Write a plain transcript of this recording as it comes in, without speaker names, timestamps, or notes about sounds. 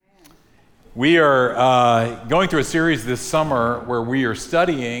We are going through a series this summer where we are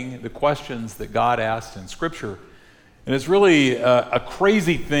studying the questions that God asked in Scripture. And it's really a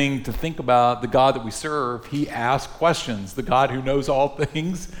crazy thing to think about the God that we serve. He asks questions, the God who knows all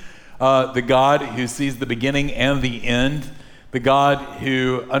things, the God who sees the beginning and the end, the God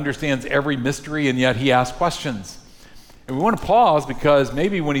who understands every mystery, and yet he asks questions. And we want to pause because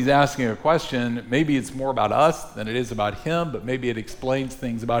maybe when he's asking a question, maybe it's more about us than it is about him, but maybe it explains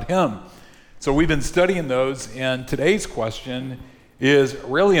things about him. So we've been studying those, and today's question is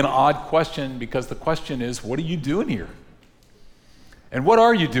really an odd question because the question is, what are you doing here? And what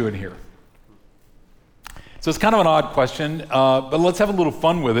are you doing here? So it's kind of an odd question, but let's have a little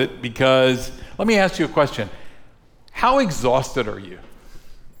fun with it because let me ask you a question. How exhausted are you?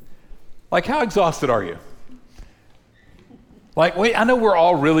 Like, how exhausted are you? Like, wait, I know we're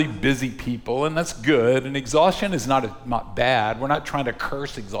all really busy people, and that's good, and exhaustion is not bad. We're not trying to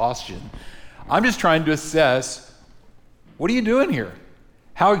curse exhaustion. I'm just trying to assess, what are you doing here?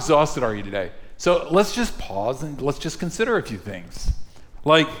 How exhausted are you today? So let's just pause and let's just consider a few things.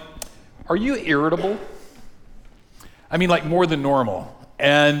 Like, are you irritable? I mean, like more than normal.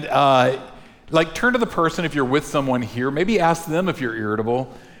 And like, turn to the person if you're with someone here. Maybe ask them if you're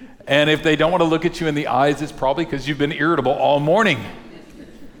irritable. And if they don't want to look at you in the eyes, it's probably because you've been irritable all morning.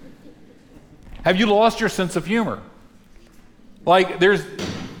 Have you lost your sense of humor? Like,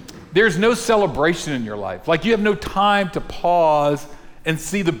 there's no celebration in your life. Like, you have no time to pause and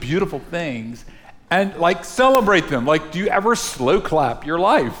see the beautiful things and like celebrate them. Like, do you ever slow clap your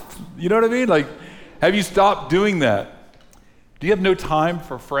life? You know what I mean? Like, have you stopped doing that? Do you have no time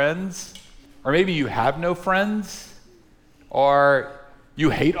for friends? Or maybe you have no friends? Or you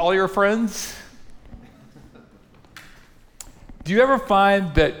hate all your friends? Do you ever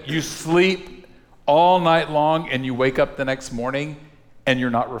find that you sleep all night long and you wake up the next morning and you're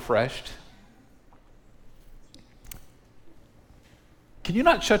not refreshed? Can you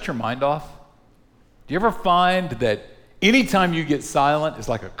not shut your mind off? Do you ever find that anytime you get silent is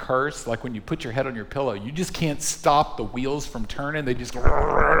like a curse? Like when you put your head on your pillow, you just can't stop the wheels from turning. They're just going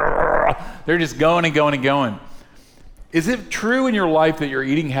and going and going. Is it true in your life that your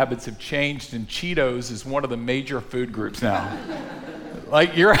eating habits have changed and Cheetos is one of the major food groups now?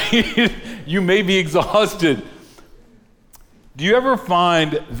 Like you may be exhausted. Do you ever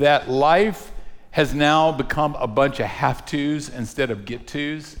find that life has now become a bunch of have-tos instead of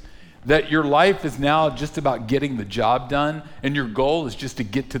get-tos? That your life is now just about getting the job done and your goal is just to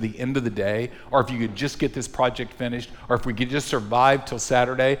get to the end of the day, or if you could just get this project finished, or if we could just survive till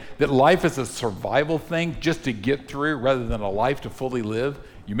Saturday, that life is a survival thing just to get through rather than a life to fully live?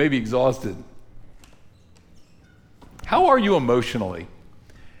 You may be exhausted. How are you emotionally?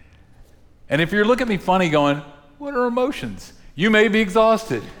 And if you're looking at me funny going, what are emotions? You may be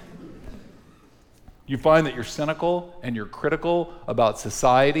exhausted. You find that you're cynical and you're critical about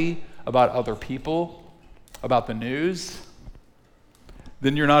society, about other people, about the news,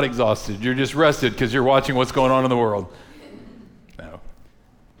 then you're not exhausted. You're just rested because you're watching what's going on in the world. No.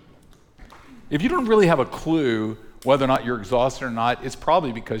 If you don't really have a clue whether or not you're exhausted or not, it's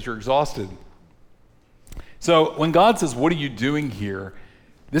probably because you're exhausted. So when God says, what are you doing here?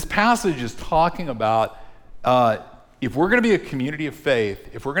 This passage is talking about if we're going to be a community of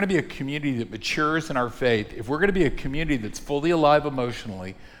faith, if we're going to be a community that matures in our faith, if we're going to be a community that's fully alive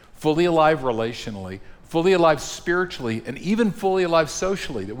emotionally, fully alive relationally, fully alive spiritually, and even fully alive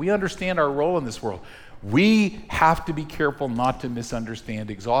socially, that we understand our role in this world, we have to be careful not to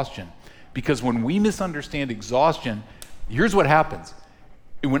misunderstand exhaustion. Because when we misunderstand exhaustion, here's what happens.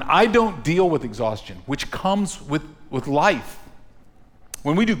 When I don't deal with exhaustion, which comes with life,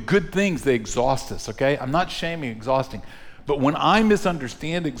 when we do good things, they exhaust us, okay? I'm not shaming exhausting. But when I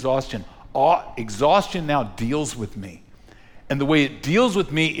misunderstand exhaustion now deals with me. And the way it deals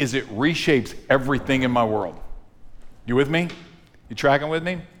with me is it reshapes everything in my world. You with me? You tracking with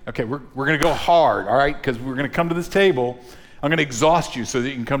me? Okay, we're going to go hard, all right? Because we're going to come to this table. I'm going to exhaust you so that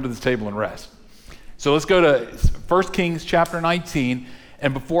you can come to this table and rest. So let's go to 1 Kings chapter 19.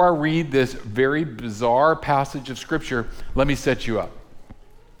 And before I read this very bizarre passage of Scripture, let me set you up.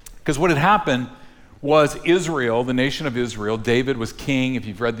 Because what had happened was Israel, the nation of Israel, David was king, if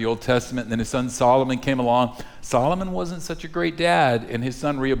you've read the Old Testament, and then his son Solomon came along. Solomon wasn't such a great dad, and his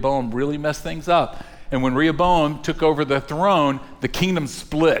son Rehoboam really messed things up. And when Rehoboam took over the throne, the kingdom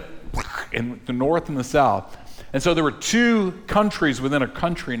split in the north and the south. And so there were two countries within a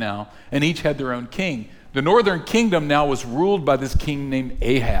country now, and each had their own king. The northern kingdom now was ruled by this king named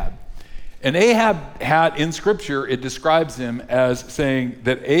Ahab. And Ahab had, in Scripture, it describes him as saying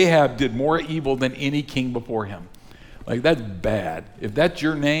that Ahab did more evil than any king before him. Like, that's bad. If that's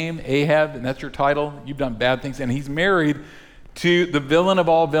your name, Ahab, and that's your title, you've done bad things. And he's married to the villain of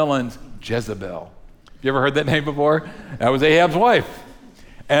all villains, Jezebel. You ever heard that name before? That was Ahab's wife.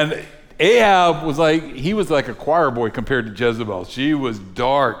 And Ahab was like a choir boy compared to Jezebel. She was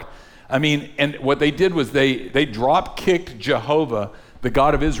dark. I mean, and what they did was they drop-kicked Jehovah, the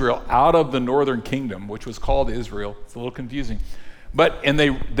God of Israel, out of the northern kingdom, which was called Israel. It's a little confusing. And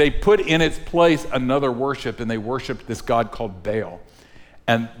they put in its place another worship, and they worshiped this god called Baal.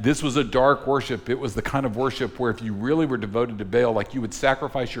 And this was a dark worship. It was the kind of worship where if you really were devoted to Baal, like you would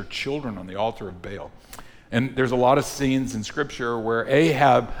sacrifice your children on the altar of Baal. And there's a lot of scenes in Scripture where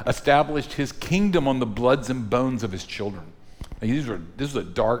Ahab established his kingdom on the bloods and bones of his children. This was a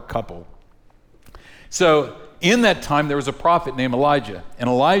dark couple. So in that time, there was a prophet named Elijah. And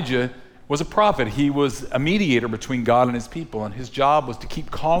Elijah was a prophet. He was a mediator between God and his people. And his job was to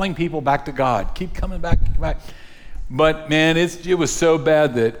keep calling people back to God. Keep coming back. But man, it was so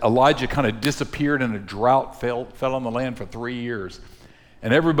bad that Elijah kind of disappeared and a drought fell on the land for 3 years.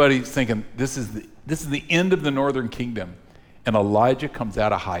 And everybody's thinking, this is the end of the northern kingdom. And Elijah comes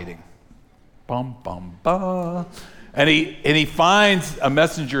out of hiding. Bum, bum, bum. And he finds a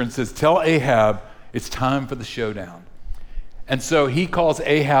messenger and says, tell Ahab it's time for the showdown. And so he calls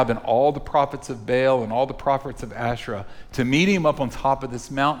Ahab and all the prophets of Baal and all the prophets of Asherah to meet him up on top of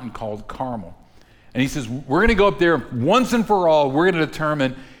this mountain called Carmel. And he says, we're going to go up there once and for all. We're going to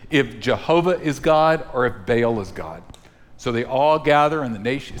determine if Jehovah is God or if Baal is God. So they all gather, and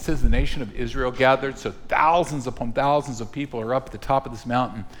it says the nation of Israel gathered. So thousands upon thousands of people are up at the top of this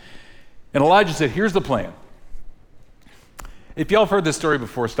mountain. And Elijah said, here's the plan. If y'all have heard this story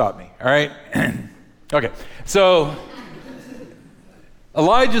before, stop me, all right? Okay, so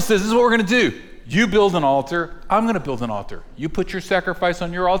Elijah says, this is what we're going to do. You build an altar, I'm going to build an altar. You put your sacrifice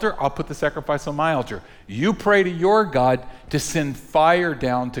on your altar, I'll put the sacrifice on my altar. You pray to your God to send fire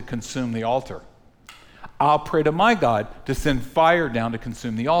down to consume the altar. I'll pray to my God to send fire down to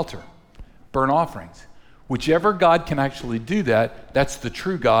consume the altar. Burnt offerings. Whichever God can actually do that, that's the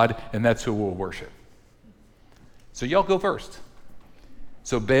true God, and that's who we'll worship. So y'all go first.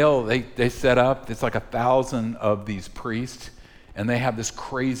 So Baal, they set up, it's like 1,000 of these priests, and they have this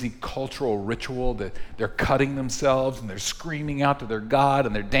crazy cultural ritual that they're cutting themselves and they're screaming out to their God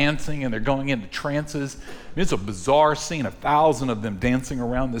and they're dancing and they're going into trances. I mean, it's a bizarre scene, 1,000 of them dancing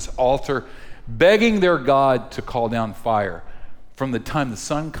around this altar, begging their God to call down fire. From the time the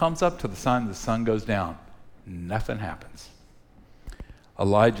sun comes up to the time the sun goes down, nothing happens.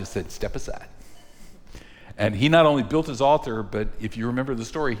 Elijah said, step aside. And he not only built his altar, but if you remember the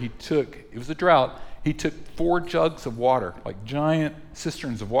story, it was a drought, he took 4 jugs of water, like giant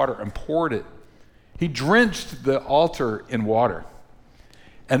cisterns of water, and poured it. He drenched the altar in water.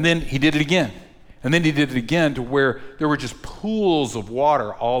 And then he did it again. And then he did it again to where there were just pools of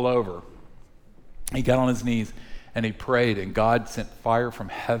water all over. He got on his knees and he prayed, and God sent fire from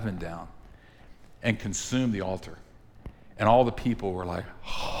heaven down and consumed the altar. And all the people were like,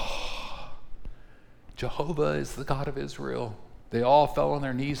 oh, Jehovah is the God of Israel. They all fell on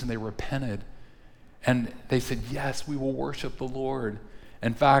their knees and they repented. And they said, yes, we will worship the Lord.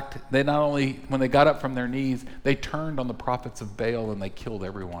 In fact, they not only, when they got up from their knees, they turned on the prophets of Baal and they killed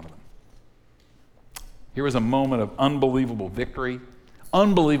every one of them. Here was a moment of unbelievable victory,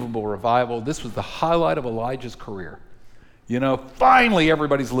 unbelievable revival. This was the highlight of Elijah's career. You know, finally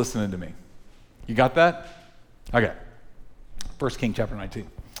everybody's listening to me. You got that? Okay. 1 Kings chapter 19.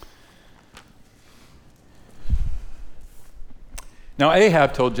 Now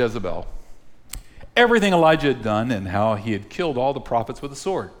Ahab told Jezebel everything Elijah had done and how he had killed all the prophets with a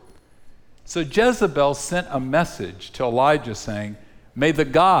sword. So Jezebel sent a message to Elijah saying, may the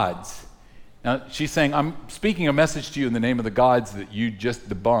gods, now she's saying, I'm speaking a message to you in the name of the gods that you just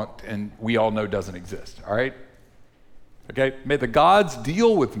debunked and we all know doesn't exist, all right? Okay, may the gods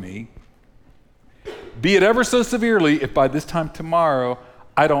deal with me, be it ever so severely, if by this time tomorrow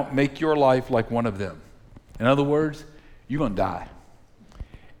I don't make your life like one of them. In other words, you're going to die.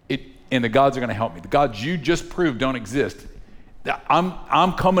 And the gods are going to help me. The gods you just proved don't exist.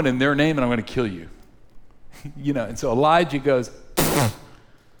 I'm coming in their name and I'm going to kill you. You know, and so Elijah goes,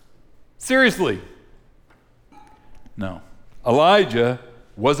 seriously? No. Elijah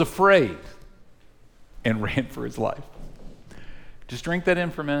was afraid and ran for his life. Just drink that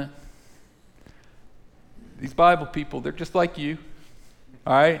in for a minute. These Bible people, they're just like you.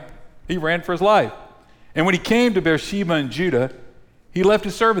 All right? He ran for his life. And when he came to Beersheba in Judah, he left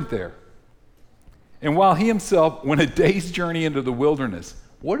his servant there. And while he himself went a day's journey into the wilderness,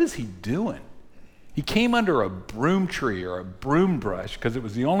 what is he doing? He came under a broom tree or a broom brush because it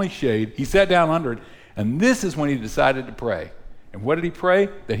was the only shade. He sat down under it And this is when he decided to pray. And what did he pray?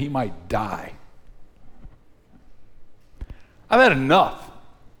 That he might die. I've had enough.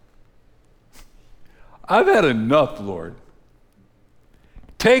 I've had enough, Lord.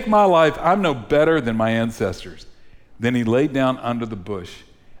 Take my life. I'm no better than my ancestors. Then he laid down under the bush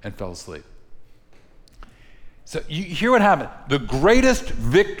and fell asleep. So you hear what happened. The greatest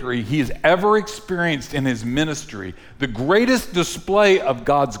victory he has ever experienced in his ministry, the greatest display of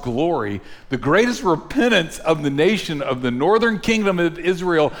God's glory, the greatest repentance of the nation of the northern kingdom of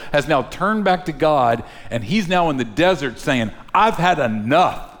Israel has now turned back to God, and he's now in the desert saying, I've had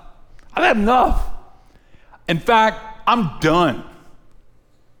enough. I've had enough. In fact, I'm done.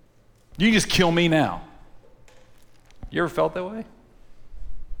 You just kill me now. You ever felt that way?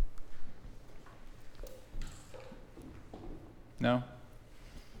 No?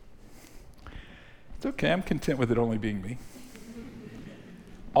 It's okay, I'm content with it only being me.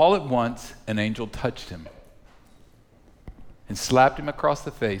 All at once, an angel touched him and slapped him across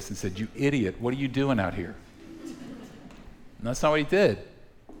the face and said, you idiot, what are you doing out here? And that's not what he did.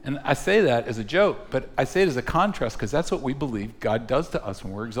 And I say that as a joke, but I say it as a contrast because that's what we believe God does to us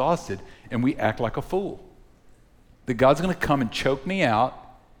when we're exhausted and we act like a fool. That God's going to come and choke me out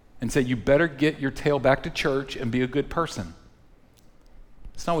and say, you better get your tail back to church and be a good person.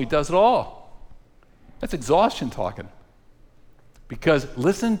 That's not what he does at all. That's exhaustion talking. Because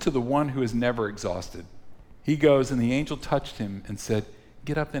listen to the one who is never exhausted. He goes and the angel touched him and said,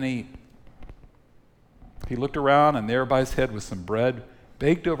 get up and eat. He looked around and there by his head was some bread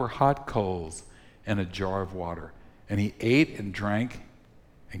baked over hot coals and a jar of water. And he ate and drank,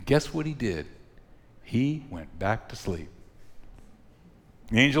 and guess what he did? He went back to sleep.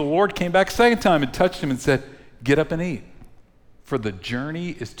 The angel of the Lord came back a second time and touched him and said, get up and eat, for the journey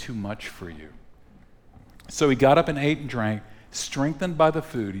is too much for you. So he got up and ate and drank. Strengthened by the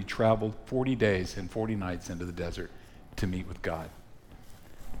food, he traveled 40 days and 40 nights into the desert to meet with God.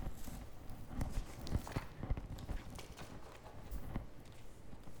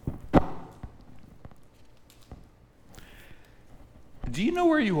 Do you know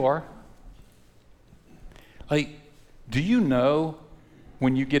where you are? Like, do you know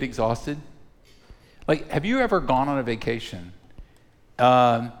when you get exhausted? Like, have you ever gone on a vacation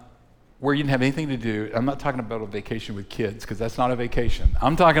where you didn't have anything to do? I'm not talking about a vacation with kids, because that's not a vacation.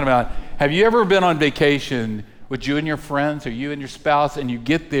 I'm talking about, have you ever been on vacation with you and your friends or you and your spouse, and you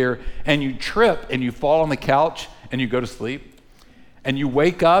get there and you trip and you fall on the couch and you go to sleep? And you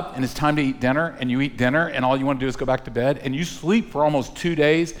wake up and it's time to eat dinner, and you eat dinner and all you want to do is go back to bed, and you sleep for almost 2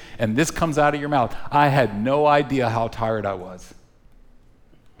 days and this comes out of your mouth. I had no idea how tired I was.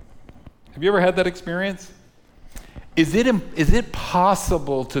 Have you ever had that experience? Is it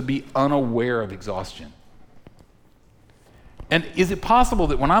possible to be unaware of exhaustion? And is it possible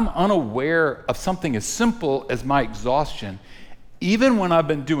that when I'm unaware of something as simple as my exhaustion, even when I've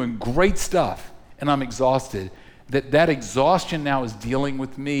been doing great stuff and I'm exhausted, that exhaustion now is dealing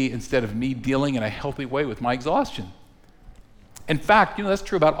with me instead of me dealing in a healthy way with my exhaustion? In fact, that's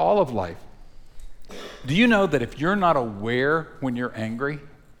true about all of life. Do you know that if you're not aware when you're angry,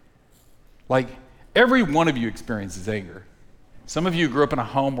 like every one of you experiences anger. Some of you grew up in a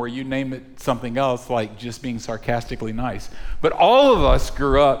home where you name it something else, like just being sarcastically nice. But all of us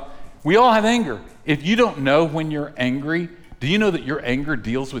grew up, we all have anger. If you don't know when you're angry, do you know that your anger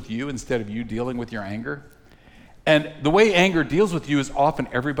deals with you instead of you dealing with your anger? And the way anger deals with you is often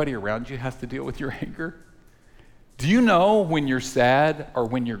everybody around you has to deal with your anger. Do you know when you're sad or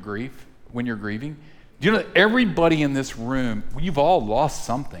when you're grieving? Do you know that everybody in this room, you've all lost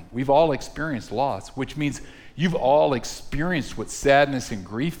something. We've all experienced loss, which means you've all experienced what sadness and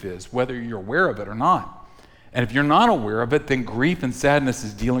grief is, whether you're aware of it or not. And if you're not aware of it, then grief and sadness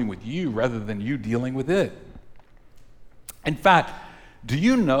is dealing with you rather than you dealing with it. In fact, do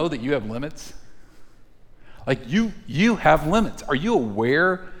you know that you have limits? Like you have limits. Are you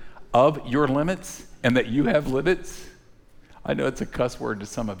aware of your limits and that you have limits? I know it's a cuss word to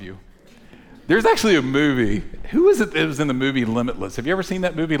some of you. There's actually a movie. Who is it that was in the movie Limitless? Have you ever seen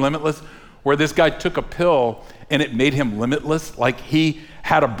that movie Limitless? Where this guy took a pill and it made him limitless. Like he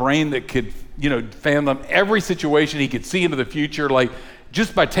had a brain that could, fathom every situation. He could see into the future. Like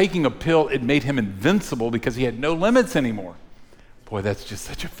just by taking a pill, it made him invincible because he had no limits anymore. Boy, that's just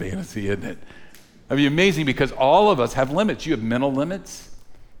such a fantasy, isn't it? I mean, amazing, because all of us have limits. You have mental limits.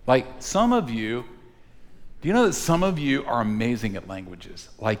 Like some of you, do you know that some of you are amazing at languages?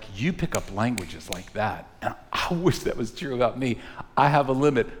 Like you pick up languages like that. And I wish that was true about me. I have a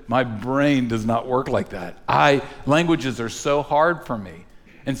limit. My brain does not work like that. Languages are so hard for me.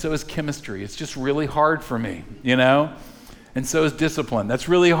 And so is chemistry. It's just really hard for me, and so is discipline. That's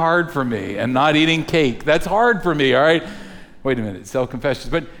really hard for me. And not eating cake, that's hard for me, all right? Wait a minute, self-confessions.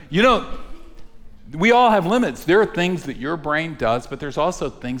 But we all have limits. There are things that your brain does, but there's also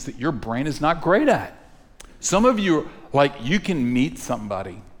things that your brain is not great at. Some of you, you can meet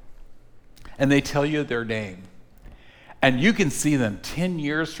somebody and they tell you their name. And you can see them 10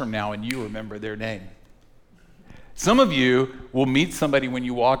 years from now and you remember their name. Some of you will meet somebody when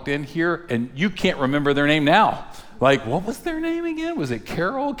you walked in here and you can't remember their name now. What was their name again? Was it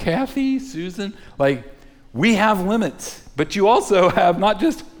Carol, Kathy, Susan? We have limits, but you also have not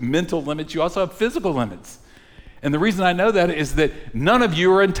just mental limits, you also have physical limits. And the reason I know that is that none of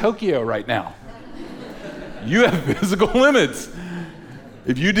you are in Tokyo right now. You have physical limits.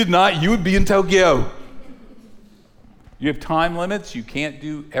 If you did not, you would be in Tokyo. You have time limits. You can't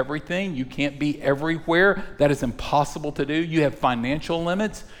do everything. You can't be everywhere. That is impossible to do. You have financial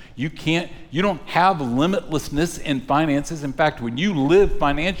limits. You don't have limitlessness in finances. In fact, when you live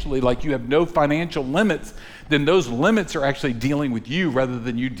financially like you have no financial limits, then those limits are actually dealing with you rather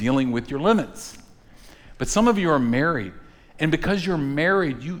than you dealing with your limits. But some of you are married, and because you're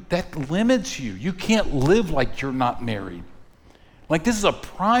married, that limits you. You can't live like you're not married. This is a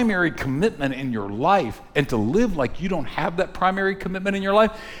primary commitment in your life, and to live like you don't have that primary commitment in your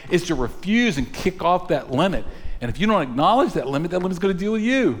life is to refuse and kick off that limit. And if you don't acknowledge that limit's going to deal with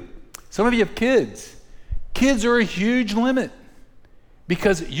you. Some of you have kids. Kids are a huge limit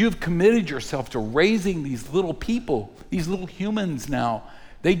because you've committed yourself to raising these little people, these little humans now.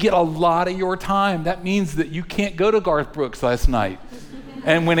 They get a lot of your time. That means that you can't go to Garth Brooks last night.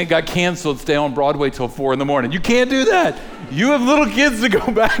 And when it got canceled, stay on Broadway till 4 a.m. You can't do that. You have little kids to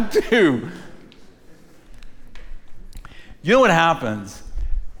go back to. You know what happens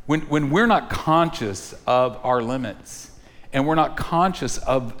when we're not conscious of our limits and we're not conscious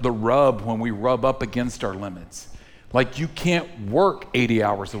of the rub when we rub up against our limits? You can't work 80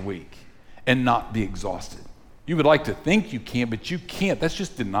 hours a week and not be exhausted. You would like to think you can, but you can't. That's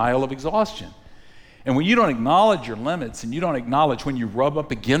just denial of exhaustion. And when you don't acknowledge your limits and you don't acknowledge when you rub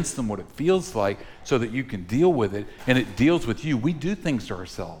up against them what it feels like so that you can deal with it and it deals with you, we do things to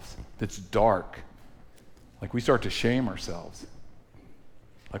ourselves that's dark. We start to shame ourselves.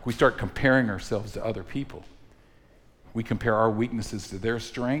 We start comparing ourselves to other people. We compare our weaknesses to their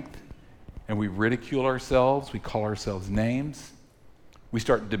strength and we ridicule ourselves. We call ourselves names. We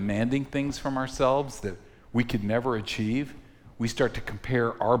start demanding things from ourselves that we could never achieve. We start to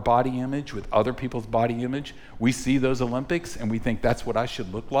compare our body image with other people's body image. We see those Olympics and we think that's what I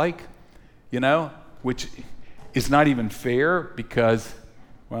should look like, which is not even fair because,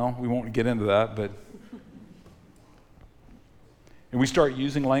 we won't get into that, but. And we start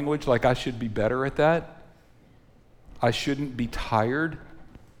using language like I should be better at that. I shouldn't be tired.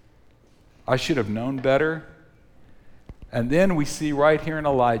 I should have known better. And then we see right here in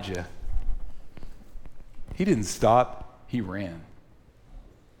Elijah, he didn't stop, he ran.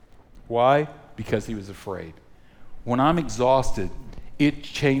 Why? Because he was afraid. When I'm exhausted, it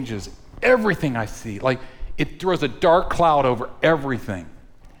changes everything I see. It throws a dark cloud over everything.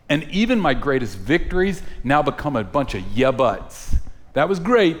 And even my greatest victories now become a bunch of yeah buts. That was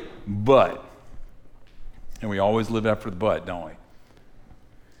great, but. And we always live after the but, don't we?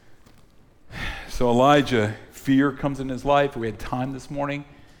 So Elijah, fear comes in his life. We had time this morning.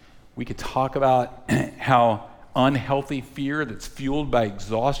 We could talk about how unhealthy fear that's fueled by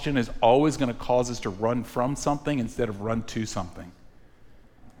exhaustion is always going to cause us to run from something instead of run to something.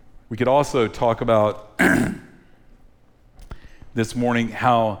 We could also talk about this morning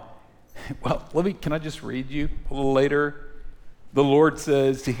how, can I just read you a little later? The Lord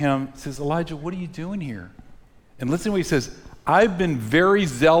says to him, Elijah, what are you doing here? And listen to what he says, I've been very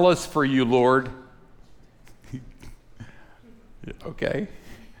zealous for you, Lord. Okay.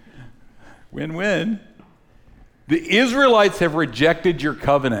 Win-win. The Israelites have rejected your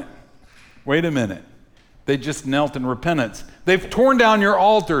covenant. Wait a minute. They just knelt in repentance. They've torn down your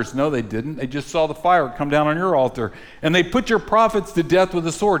altars. No, they didn't. They just saw the fire come down on your altar. And they put your prophets to death with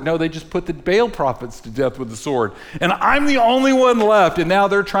the sword. No, they just put the Baal prophets to death with the sword. And I'm the only one left, and now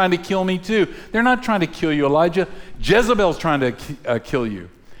they're trying to kill me too. They're not trying to kill you, Elijah. Jezebel's trying to kill you.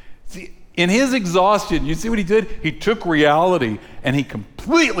 See, in his exhaustion, you see what he did? He took reality and he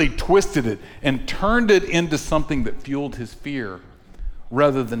completely twisted it and turned it into something that fueled his fear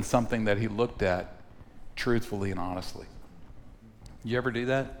rather than something that he looked at truthfully and honestly. You ever do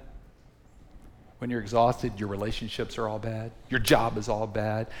that? When you're exhausted, your relationships are all bad. Your job is all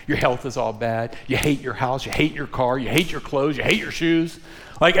bad. Your health is all bad. You hate your house. You hate your car. You hate your clothes. You hate your shoes.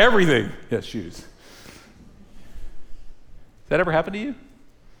 Everything. Yes, shoes. Has that ever happened to you?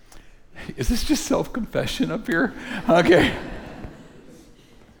 Is this just self-confession up here? Okay.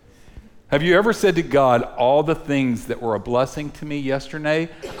 Have you ever said to God, all the things that were a blessing to me yesterday,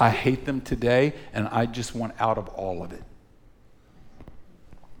 I hate them today, and I just want out of all of it?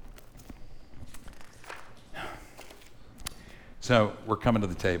 So we're coming to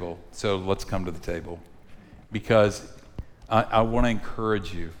the table. So let's come to the table. Because I want to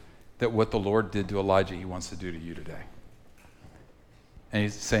encourage you that what the Lord did to Elijah, he wants to do to you today. And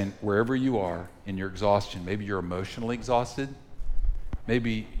he's saying, wherever you are in your exhaustion, maybe you're emotionally exhausted,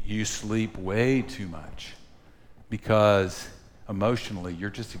 maybe you sleep way too much because emotionally you're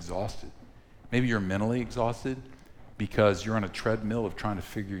just exhausted. Maybe you're mentally exhausted because you're on a treadmill of trying to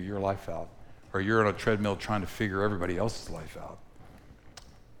figure your life out, or you're on a treadmill trying to figure everybody else's life out.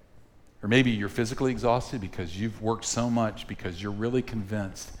 Or maybe you're physically exhausted because you've worked so much because you're really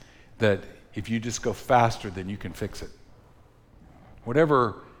convinced that if you just go faster, then you can fix it.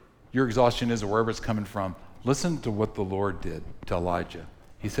 Whatever your exhaustion is or wherever it's coming from, listen to what the Lord did to Elijah.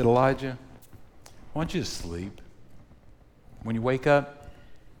 He said, Elijah, why don't you just sleep? When you wake up,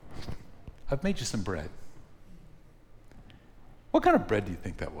 I've made you some bread. What kind of bread do you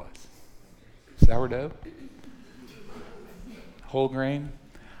think that was? Sourdough? Whole grain?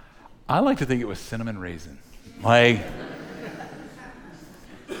 I like to think it was cinnamon raisin.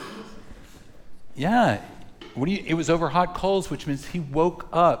 Yeah. It was over hot coals, which means he woke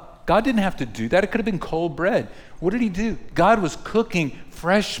up. God didn't have to do that. It could have been cold bread. What did he do? God was cooking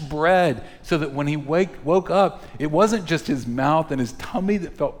fresh bread so that when he woke up, it wasn't just his mouth and his tummy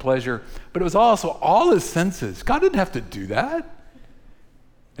that felt pleasure, but it was also all his senses. God didn't have to do that.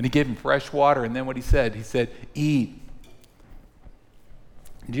 And he gave him fresh water, and then what he said, eat.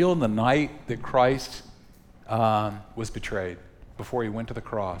 Do you know, in the night that Christ was betrayed, before he went to the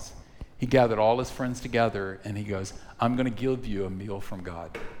cross, he gathered all his friends together and he goes, I'm going to give you a meal from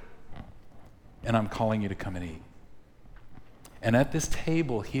God. And I'm calling you to come and eat. And at this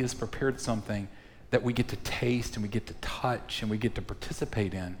table, he has prepared something that we get to taste and we get to touch and we get to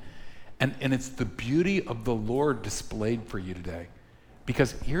participate in. And it's the beauty of the Lord displayed for you today.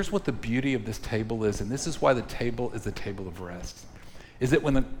 Because here's what the beauty of this table is, and this is why the table is the table of rest, is that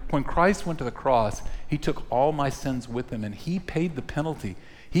when Christ went to the cross, he took all my sins with him and he paid the penalty.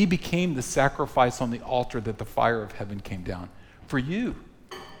 He became the sacrifice on the altar that the fire of heaven came down for you.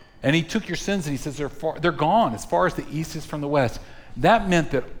 And he took your sins and he says they're gone as far as the east is from the west. That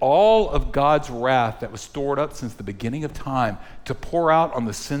meant that all of God's wrath that was stored up since the beginning of time to pour out on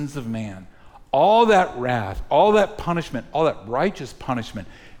the sins of man, all that wrath, all that punishment, all that righteous punishment,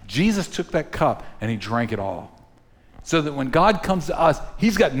 Jesus took that cup and he drank it all. So that when God comes to us,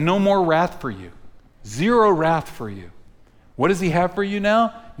 he's got no more wrath for you. Zero wrath for you. What does he have for you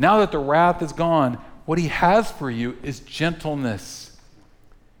now? Now that the wrath is gone, what he has for you is gentleness.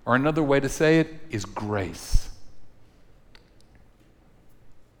 Or another way to say it is grace.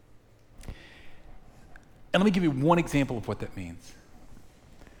 And let me give you one example of what that means.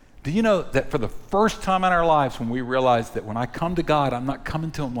 Do you know that for the first time in our lives, when we realize that when I come to God, I'm not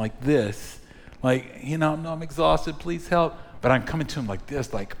coming to him like this, like, no, I'm exhausted, please help. But I'm coming to him like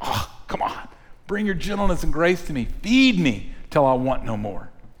this, like, oh, come on, bring your gentleness and grace to me. Feed me till I want no more.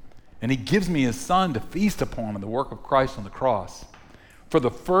 And he gives me his son to feast upon in the work of Christ on the cross. For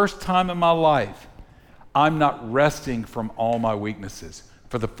the first time in my life, I'm not resting from all my weaknesses.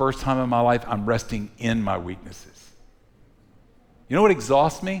 For the first time in my life, I'm resting in my weaknesses. You know what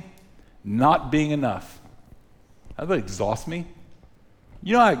exhausts me? Not being enough. That would exhaust me.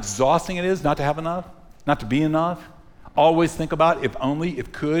 You know how exhausting it is not to have enough? Not to be enough? Always think about if only,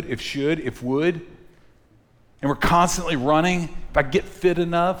 if could, if should, if would. And we're constantly running. If I get fit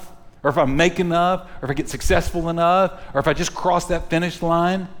enough, or if I make enough, or if I get successful enough, or if I just cross that finish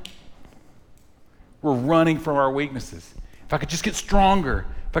line. We're running from our weaknesses. If I could just get stronger,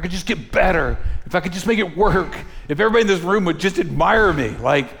 if I could just get better, if I could just make it work, if everybody in this room would just admire me,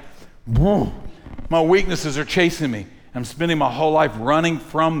 like, whoa, my weaknesses are chasing me. I'm spending my whole life running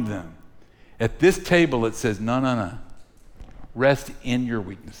from them. At this table, it says, no. Rest in your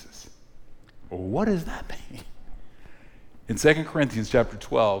weaknesses. Well, what does that mean? In 2 Corinthians chapter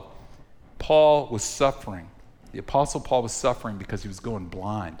 12, Paul was suffering. The Apostle Paul was suffering because he was going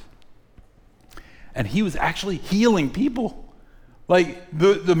blind. And he was actually healing people. Like,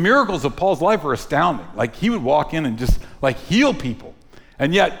 the miracles of Paul's life are astounding. Like, he would walk in and just, like, heal people.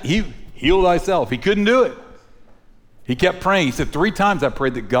 And yet, he healed thyself. He couldn't do it. He kept praying. He said, 3 times I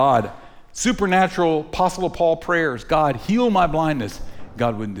prayed that God, supernatural Apostle Paul prayers, God, heal my blindness.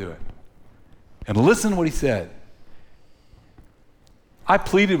 God wouldn't do it. And listen to what he said. I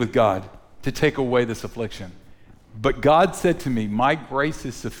pleaded with God to take away this affliction, But God said to me, my grace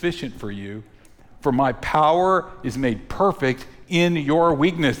is sufficient for you, for my power is made perfect in your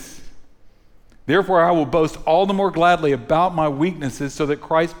weakness. Therefore, I will boast all the more gladly about my weaknesses so that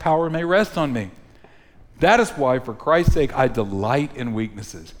Christ's power may rest on me. That is why, for Christ's sake, I delight in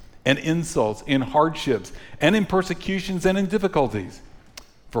weaknesses and insults, in hardships, and in persecutions and in difficulties.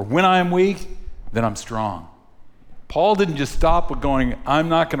 For when I am weak, then I'm strong. Paul didn't just stop with going, I'm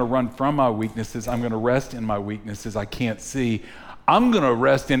not going to run from my weaknesses. I'm going to rest in my weaknesses I can't see. I'm going to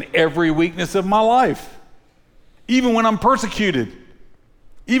rest in every weakness of my life. Even when I'm persecuted.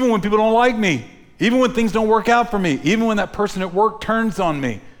 Even when people don't like me. Even when things don't work out for me. Even when that person at work turns on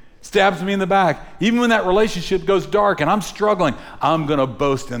me, stabs me in the back. Even when that relationship goes dark and I'm struggling, I'm going to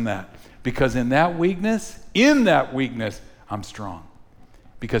boast in that. Because in that weakness, I'm strong.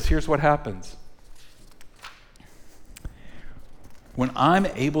 Because here's what happens. When I'm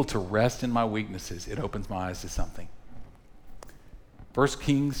able to rest in my weaknesses, it opens my eyes to something. 1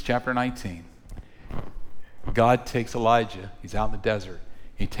 Kings chapter 19. God takes Elijah, he's out in the desert.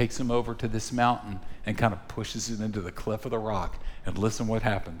 He takes him over to this mountain and kind of pushes it into the cleft of the rock. And listen what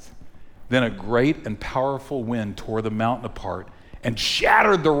happens. Then a great and powerful wind tore the mountain apart and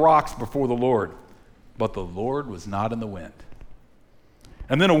shattered the rocks before the Lord. But the Lord was not in the wind.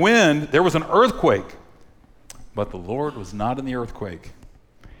 And then there was an earthquake. But the Lord was not in the earthquake.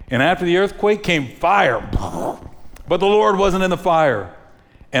 And after the earthquake came fire. But the Lord wasn't in the fire.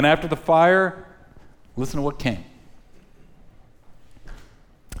 And after the fire, listen to what came.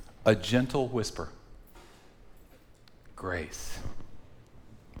 A gentle whisper. Grace.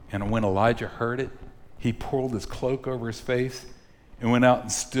 And when Elijah heard it, he pulled his cloak over his face and went out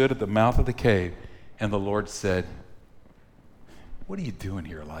and stood at the mouth of the cave. And the Lord said, what are you doing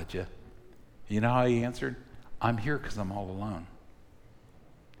here, Elijah? You know how he answered? I'm here because I'm all alone.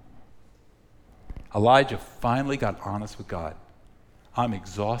 Elijah finally got honest with God. I'm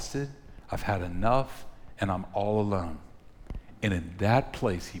exhausted, I've had enough, and I'm all alone. And in that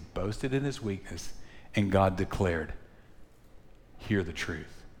place, he boasted in his weakness, and God declared, hear the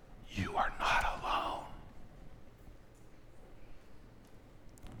truth. You are not alone.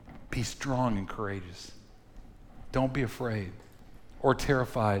 Be strong and courageous. Don't be afraid or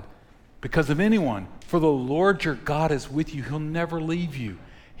terrified because of anyone. For the Lord your God is with you. He'll never leave you.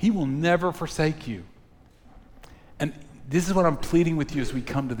 He will never forsake you. And this is what I'm pleading with you as we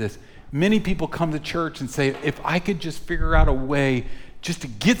come to this. Many people come to church and say, if I could just figure out a way just to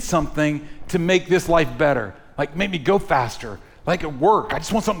get something to make this life better, like make me go faster, like at work. I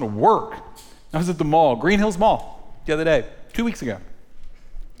just want something to work. I was at the mall, Green Hills Mall, the other day, 2 weeks ago.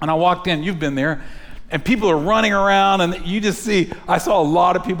 And I walked in, you've been there, and people are running around, and you just see, I saw a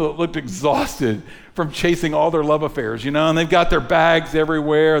lot of people that looked exhausted from chasing all their love affairs, and they've got their bags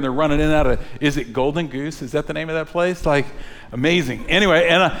everywhere, and they're running in and out of, is it Golden Goose? Is that the name of that place? Like, amazing. Anyway,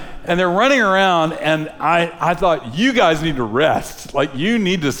 and they're running around, and I thought, you guys need to rest. Like, you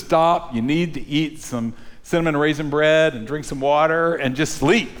need to stop. You need to eat some cinnamon raisin bread and drink some water and just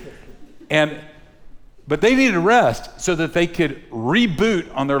sleep. But they needed to rest so that they could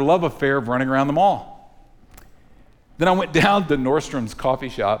reboot on their love affair of running around the mall. Then I went down to Nordstrom's coffee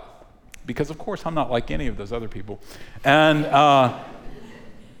shop because, of course, I'm not like any of those other people. And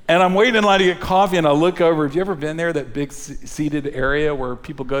I'm waiting in line to get coffee, and I look over. Have you ever been there, that big seated area where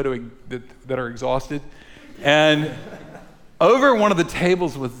people go to that are exhausted? And over one of the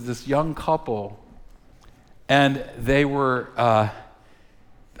tables was this young couple, and they were, the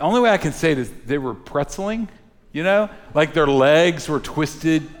only way I can say it is they were pretzeling, like their legs were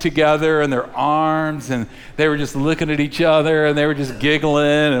twisted together and their arms, and they were just looking at each other, and they were just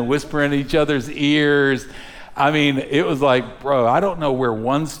giggling and whispering in each other's ears. I mean, it was like, bro, I don't know where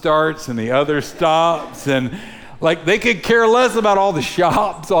one starts and the other stops, and like they could care less about all the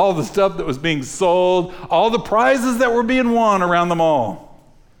shops, all the stuff that was being sold, all the prizes that were being won around the mall.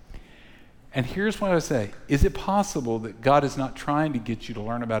 And here's what I would say. Is it possible that God is not trying to get you to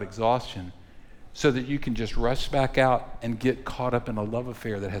learn about exhaustion so that you can just rush back out and get caught up in a love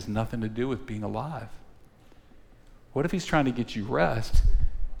affair that has nothing to do with being alive? What if he's trying to get you rest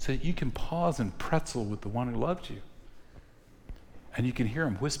so that you can pause and pretzel with the one who loved you? And you can hear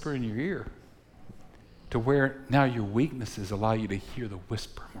him whisper in your ear to where now your weaknesses allow you to hear the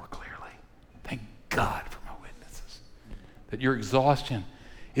whisper more clearly. Thank God for my weaknesses. That your exhaustion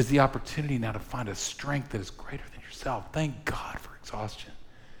is the opportunity now to find a strength that is greater than yourself. Thank God for exhaustion.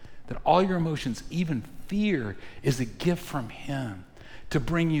 That all your emotions, even fear, is a gift from him to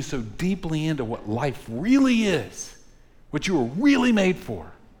bring you so deeply into what life really is, what you were really made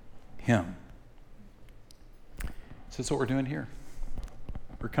for, him. So that's what we're doing here.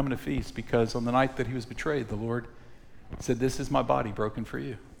 We're coming to feast because on the night that he was betrayed, the Lord He said, this is my body broken for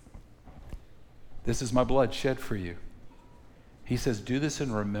you. This is my blood shed for you. He says, do this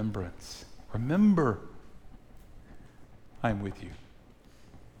in remembrance. Remember, I am with you.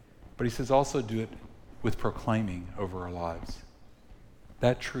 But he says, also do it with proclaiming over our lives.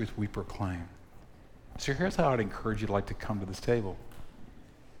 That truth we proclaim. So here's how I'd encourage you to come to this table.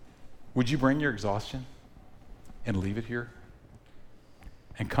 Would you bring your exhaustion and leave it here?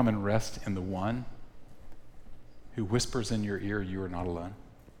 And come and rest in the one who whispers in your ear, you are not alone?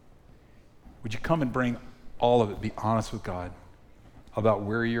 Would you come and bring all of it, be honest with God about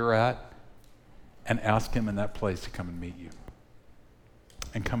where you're at, and ask him in that place to come and meet you?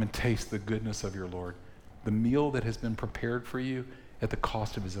 And come and taste the goodness of your Lord, the meal that has been prepared for you at the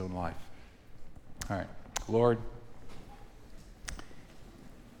cost of his own life. All right, Lord,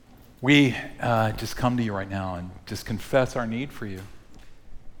 we just come to you right now and just confess our need for you.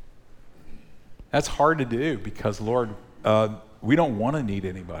 That's hard to do because, Lord, we don't want to need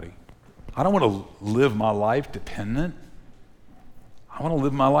anybody. I don't want to live my life dependent. I want to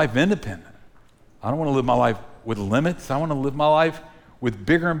live my life independent. I don't want to live my life with limits. I want to live my life with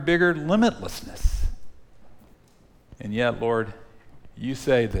bigger and bigger limitlessness. And yet, Lord, you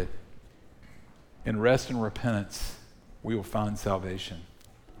say that in rest and repentance, we will find salvation.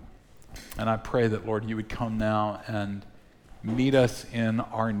 And I pray that, Lord, you would come now and meet us in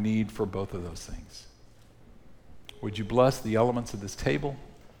our need for both of those things. Would you bless the elements of this table?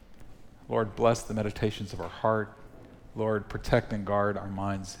 Lord, bless the meditations of our heart. Lord, protect and guard our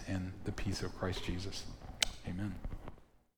minds in the peace of Christ Jesus. Amen.